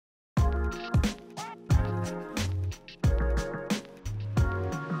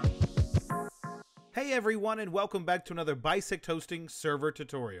Hey everyone, and welcome back to another Bisect Hosting server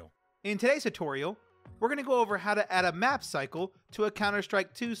tutorial. In today's tutorial, we're going to go over how to add a map cycle to a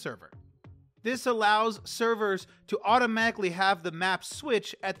Counter-Strike 2 server. This allows servers to automatically have the map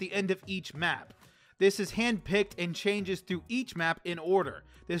switch at the end of each map. This is hand-picked and changes through each map in order.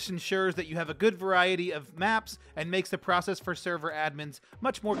 This ensures that you have a good variety of maps and makes the process for server admins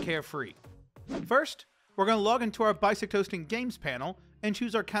much more carefree. First, we're going to log into our Bisect Hosting Games panel and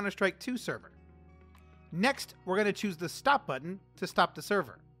choose our Counter-Strike 2 server. Next, we're going to choose the Stop button to stop the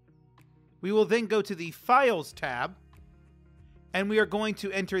server. We will then go to the Files tab, and we are going to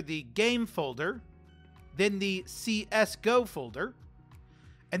enter the Game folder, then the CSGO folder,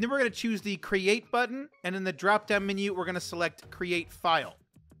 and then we're going to choose the Create button, and in the drop-down menu, we're going to select Create File.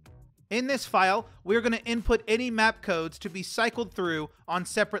 In this file, we're going to input any map codes to be cycled through on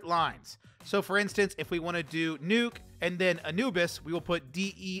separate lines. So for instance, if we want to do nuke and then Anubis, we will put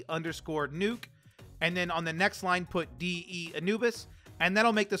DE_nuke, and then on the next line put DE Anubis, and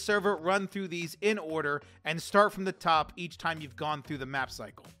that'll make the server run through these in order and start from the top each time you've gone through the map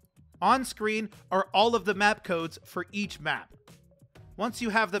cycle. On screen are all of the map codes for each map. Once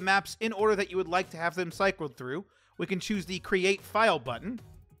you have the maps in order that you would like to have them cycled through, we can choose the Create File button,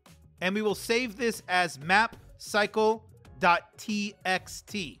 and we will save this as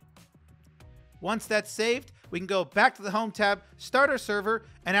mapcycle.txt. Once that's saved, we can go back to the Home tab, start our server,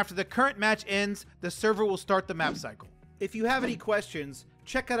 and after the current match ends, the server will start the map cycle. If you have any questions,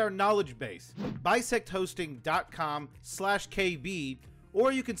 check out our knowledge base, bisecthosting.com/KB,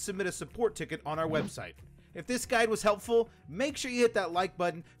 or you can submit a support ticket on our website. If this guide was helpful, make sure you hit that like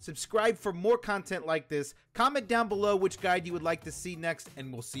button, subscribe for more content like this, comment down below which guide you would like to see next,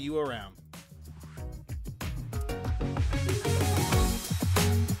 and we'll see you around.